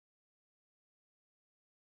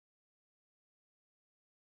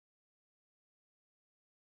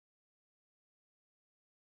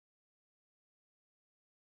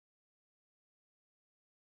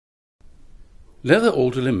Nether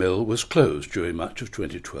Alderley Mill was closed during much of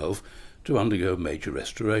 2012 to undergo major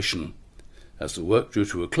restoration. As the work drew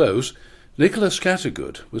to a close, Nicholas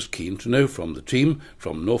Scattergood was keen to know from the team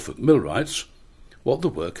from Norfolk Millwrights what the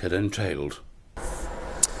work had entailed.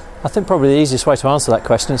 I think probably the easiest way to answer that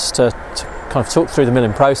question is to kind of talk through the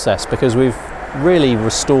milling process, because we've really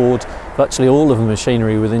restored virtually all of the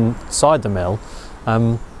machinery within inside the mill.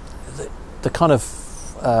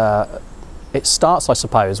 It starts, I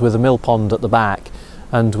suppose, with a mill pond at the back,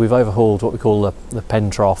 and we've overhauled what we call the pen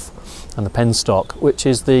trough and the pen stock, which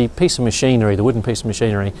is the piece of machinery, the wooden piece of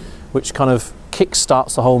machinery, which kind of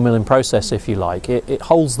kick-starts the whole milling process, if you like. It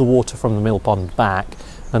holds the water from the mill pond back,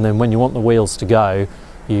 and then when you want the wheels to go,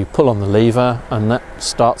 you pull on the lever and that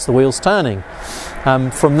starts the wheels turning.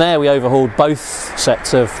 From there we overhauled both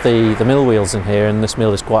sets of the mill wheels in here, and this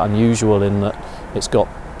mill is quite unusual in that it's got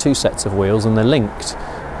two sets of wheels and they're linked.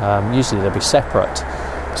 Usually they'll be separate.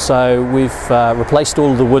 So we've replaced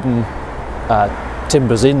all the wooden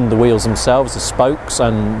timbers in the wheels themselves, the spokes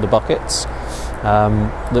and the buckets.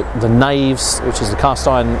 The naves, which is the cast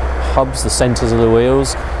iron hubs, the centres of the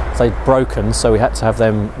wheels, they'd broken, so we had to have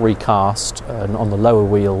them recast, and on the lower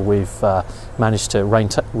wheel we've managed to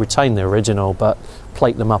retain the original but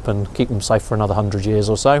plate them up and keep them safe for another 100 years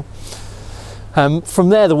or so. From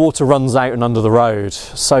there the water runs out and under the road,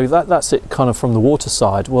 so that's it kind of from the water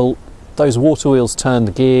side. Well, those water wheels turn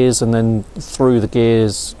the gears, and then through the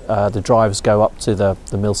gears the drives go up to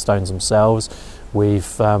the millstones themselves. We've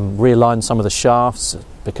realigned some of the shafts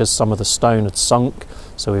because some of the stone had sunk,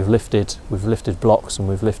 so we've lifted blocks and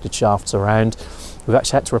we've lifted shafts around. We've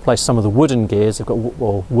actually had to replace some of the wooden gears. They've got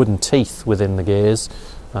wooden teeth within the gears,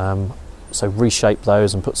 so reshape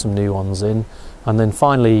those and put some new ones in. And then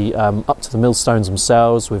finally up to the millstones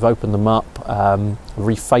themselves, we've opened them up,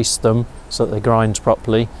 refaced them so that they grind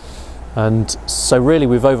properly. And so really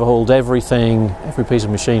we've overhauled everything, every piece of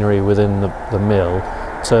machinery within the mill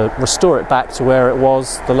to restore it back to where it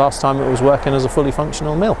was the last time it was working as a fully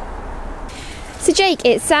functional mill. So Jake,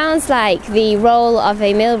 it sounds like the role of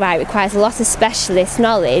a millwright requires a lot of specialist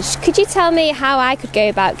knowledge. Could you tell me how I could go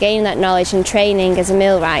about gaining that knowledge and training as a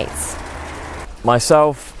millwright?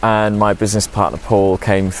 Myself and my business partner Paul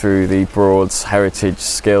came through the Broads Heritage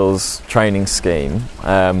Skills Training Scheme.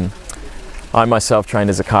 I myself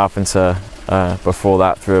trained as a carpenter before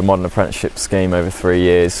that through a modern apprenticeship scheme over 3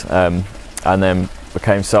 years, and then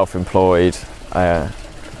became self-employed.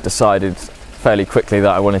 Decided fairly quickly that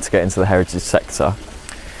I wanted to get into the heritage sector.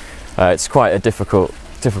 It's quite a difficult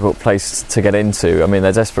place to get into. I mean,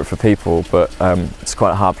 they're desperate for people, but it's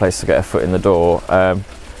quite a hard place to get a foot in the door.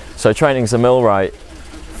 So training as a millwright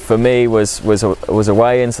for me was a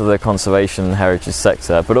way into the conservation and heritage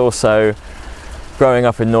sector, but also growing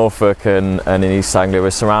up in Norfolk and in East Anglia,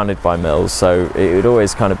 we're surrounded by mills, so it had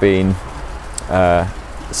always kind of been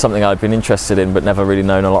something I'd been interested in but never really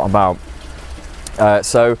known a lot about.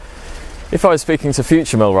 So if I was speaking to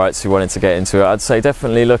future millwrights who wanted to get into it, I'd say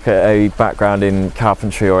definitely look at a background in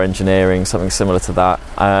carpentry or engineering, something similar to that,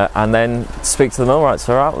 and then speak to the millwrights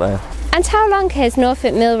who are out there. And how long has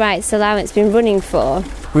Norfolk Millwrights Allowance been running for?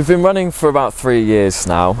 We've been running for about 3 years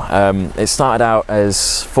now. It started out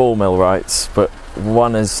as 4 millwrights, but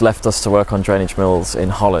one has left us to work on drainage mills in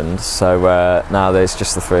Holland, so now there's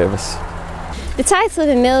just the 3 of us. The title of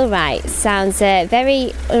a millwright sounds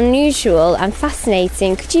very unusual and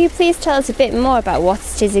fascinating. Could you please tell us a bit more about what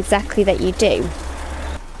it is exactly that you do?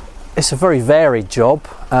 It's a very varied job.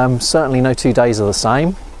 Certainly no 2 days are the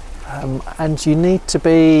same, and you need to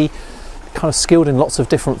be kind of skilled in lots of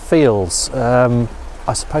different fields.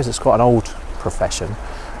 I suppose it's quite an old profession,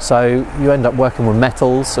 so you end up working with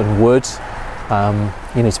metals and wood.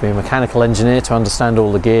 You need to be a mechanical engineer to understand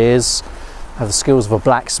all the gears, have the skills of a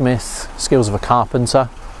blacksmith, skills of a carpenter.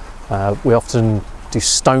 We often do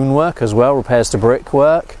stonework as well, repairs to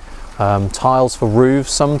brickwork, tiles for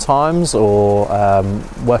roofs sometimes, or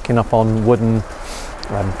working up on wooden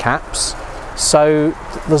caps. So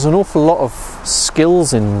there's an awful lot of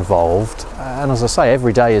skills involved, and as I say,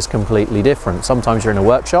 every day is completely different. Sometimes you're in a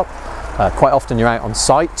workshop, quite often you're out on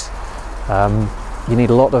site. You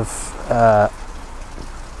need a lot of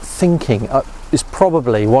thinking. Is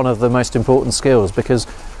probably one of the most important skills, because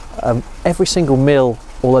every single mill,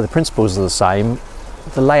 although the principles are the same,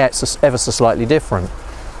 the layout's ever so slightly different.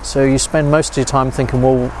 So you spend most of your time thinking,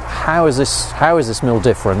 well, how is this mill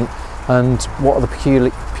different, and what are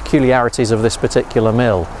the peculiarities of this particular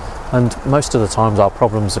mill? And most of the times our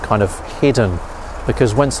problems are kind of hidden,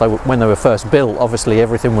 because when they were first built, obviously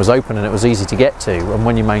everything was open and it was easy to get to, and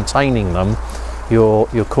when you're maintaining them, you're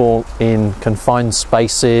caught in confined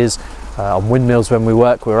spaces. On windmills when we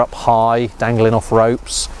work, we're up high, dangling off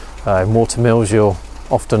ropes. In water mills you're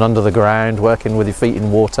often under the ground working with your feet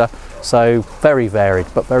in water, so very varied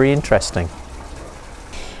but very interesting.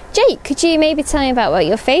 Jake, could you maybe tell me about what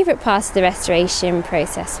your favourite part of the restoration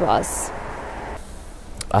process was?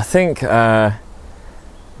 I think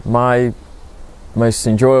my most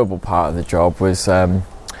enjoyable part of the job was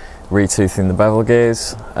retoothing the bevel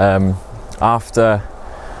gears. After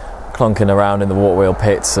clunking around in the water wheel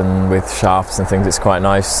pits and with shafts and things, it's quite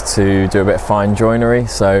nice to do a bit of fine joinery.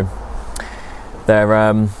 So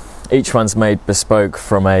they're each one's made bespoke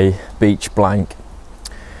from a beach blank,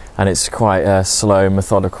 and it's quite a slow,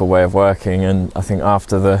 methodical way of working, and I think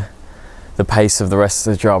after the pace of the rest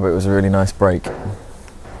of the job, it was a really nice break.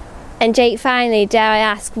 And Jake, finally, dare I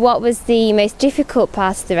ask, what was the most difficult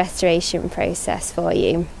part of the restoration process for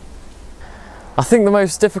you? I think the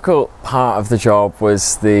most difficult part of the job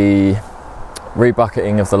was the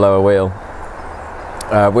rebucketing of the lower wheel.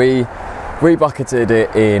 We rebucketed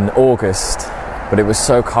it in August, but it was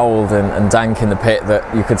so cold and dank in the pit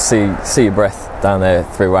that you could see your breath down there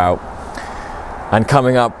throughout. And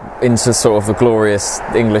coming up into sort of the glorious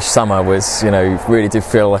English summer was, you really did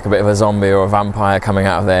feel like a bit of a zombie or a vampire coming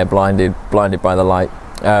out of there, blinded by the light.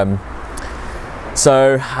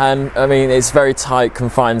 It's very tight,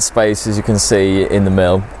 confined space, as you can see in the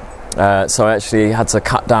mill. So I actually had to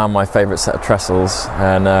cut down my favourite set of trestles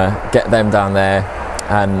and get them down there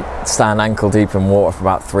and stand ankle deep in water for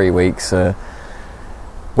about 3 weeks.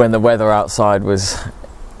 When the weather outside was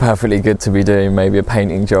perfectly good to be doing maybe a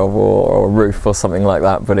painting job or a roof or something like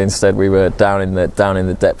that, but instead we were down in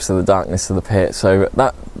the depths of the darkness of the pit. So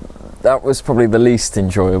that was probably the least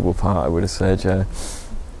enjoyable part, I would have said. Yeah.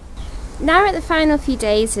 Now we're at the final few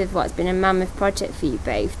days of what's been a mammoth project for you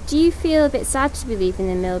both. Do you feel a bit sad to be leaving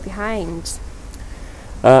the mill behind?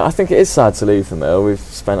 I think it is sad to leave the mill. We've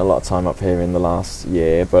spent a lot of time up here in the last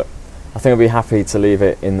year, but I think I'll be happy to leave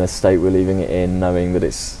it in the state we're leaving it in, knowing that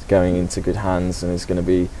it's going into good hands and is going to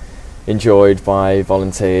be enjoyed by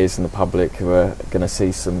volunteers and the public who are going to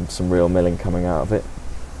see some real milling coming out of it.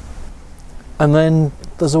 And then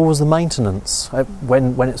there's always the maintenance.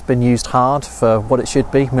 When it's been used hard for what it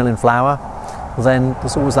should be, milling flour, then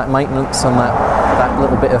there's always that maintenance and that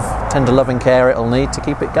little bit of tender loving care it'll need to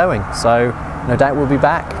keep it going. So no doubt we'll be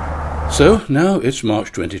back. So now it's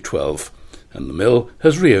March 2012 and the mill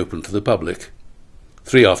has reopened to the public.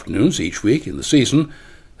 3 afternoons each week in the season,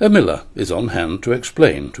 a miller is on hand to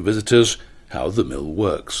explain to visitors how the mill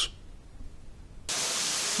works.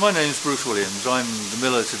 My name is Bruce Williams. I'm the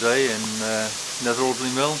miller today in Nether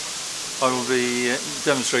Alderley Mill. I will be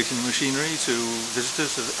demonstrating the machinery to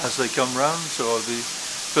visitors as they come round. So I'll be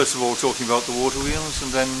first of all talking about the water wheels,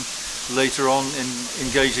 and then later on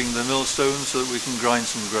engaging the millstone so that we can grind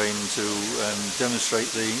some grain to demonstrate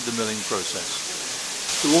the milling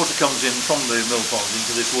process. The water comes in from the mill pond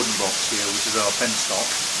into this wooden box here, which is our penstock,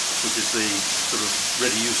 which is the sort of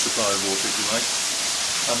ready use supply of water, if you like.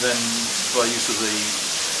 And then by use of the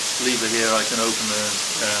lever here I can open the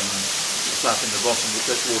flap in the bottom which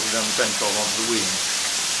lets water down the penstock onto the wheel.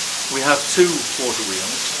 We have 2 water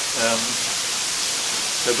wheels.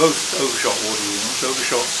 They're both overshot water wheels.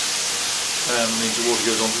 Overshots means the water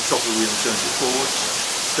goes onto the top of the wheel and turns it forwards.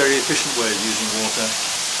 Very efficient way of using water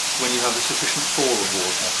when you have a sufficient fall of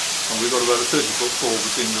water. And we've got about a 30-foot fall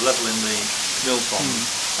between the level in the mill pond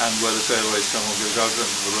and where the tailways tunnel goes out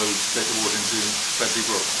onto the road to take the water into Bedley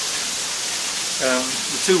Brook.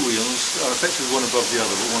 The 2 wheels are effectively one above the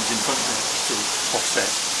other, but one's in front of sort of offset.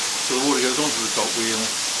 So the water goes onto the top wheel,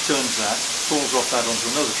 turns that, falls off that onto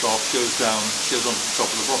another trough, goes down, goes onto the top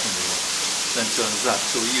of the bottom wheel, then turns that.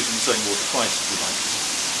 So we're using the same water twice, if you like.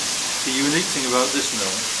 The unique thing about this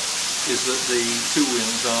mill is that the 2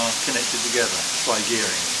 wheels are connected together by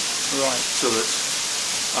gearing. Right. So that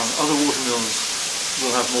other water mills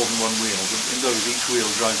will have more than one wheel, but in those each wheel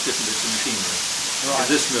drives different bits of machinery. Right.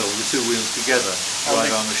 In this mill, the 2 wheels together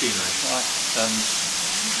drive our machinery. Right. And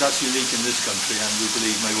that's unique in this country, and we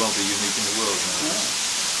believe may well be unique in the world now. Yeah.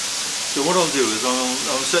 So what I'll do is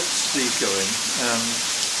I'll set these going.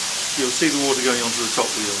 You'll see the water going onto the top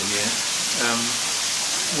wheel here.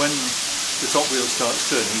 When the top wheel starts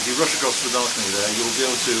turning, if you rush across the balcony there, you'll be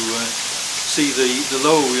able to see the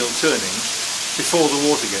lower wheel turning before the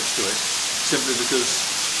water gets to it, simply because,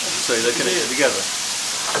 as I say, they're connected together.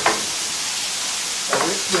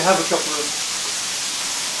 We have a couple of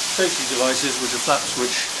safety devices which are flaps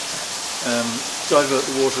which divert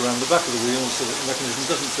the water around the back of the wheel so that the mechanism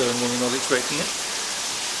doesn't turn when you're not expecting it.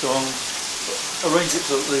 So I'll arrange it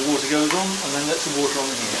so that the water goes on and then let some water on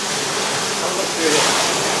here.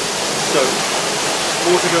 So,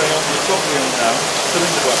 water going on to the top wheel now,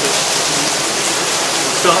 filling the bucket.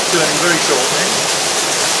 It'll start turning very shortly.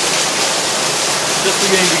 Just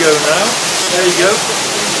beginning to go now. There you go.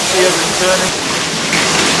 See everything turning.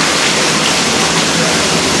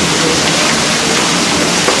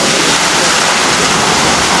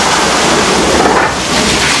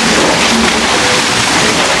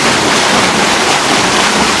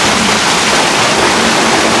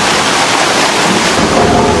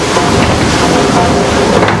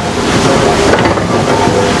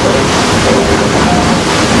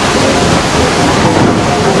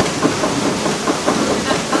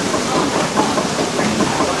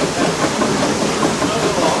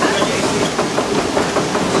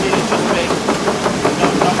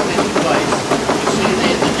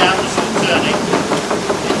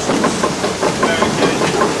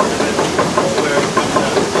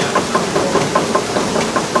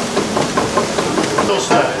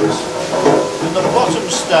 Stones, and the bottom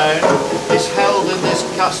stone is held in this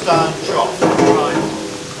cast iron trough. Right.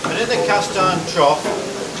 And in the cast iron trough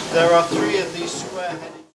there are 3 of these square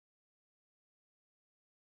headed